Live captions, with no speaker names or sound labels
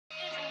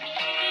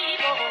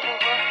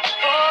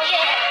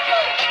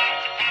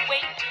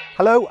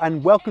Hello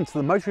and welcome to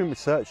the Motoring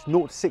Research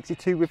 0 to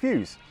 62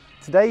 reviews.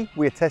 Today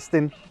we are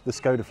testing the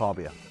Skoda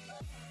Fabia.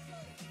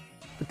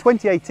 For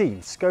 2018,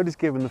 Skoda's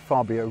given the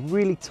Fabia a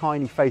really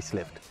tiny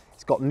facelift.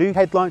 It's got new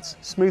headlights,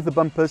 smoother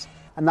bumpers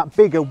and that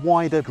bigger,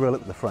 wider grille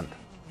at the front.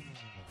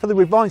 For the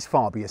revised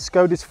Fabia,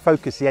 Skoda's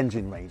focused the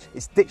engine range.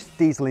 It's ditched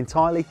diesel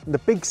entirely and the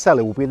big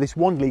seller will be this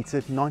 1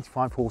 litre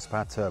 95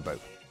 horsepower turbo.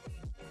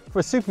 For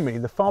a Super Mini,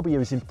 the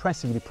Fabia is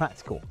impressively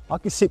practical. I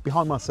can sit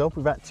behind myself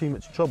without too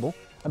much trouble,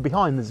 and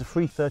behind there's a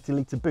 330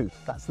 litre boot.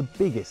 That's the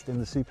biggest in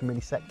the Super Mini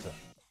sector.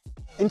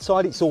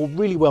 Inside it's all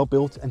really well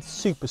built and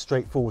super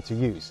straightforward to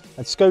use,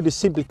 and Skoda's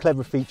simply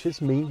clever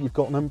features mean you've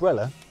got an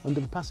umbrella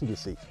under the passenger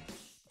seat.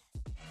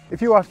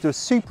 If you're after a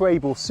super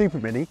able Super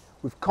Mini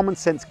with common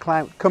sense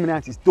clout coming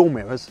out its door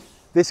mirrors,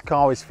 this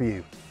car is for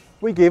you.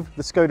 We give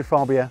the Skoda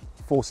Fabia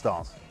 4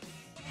 stars.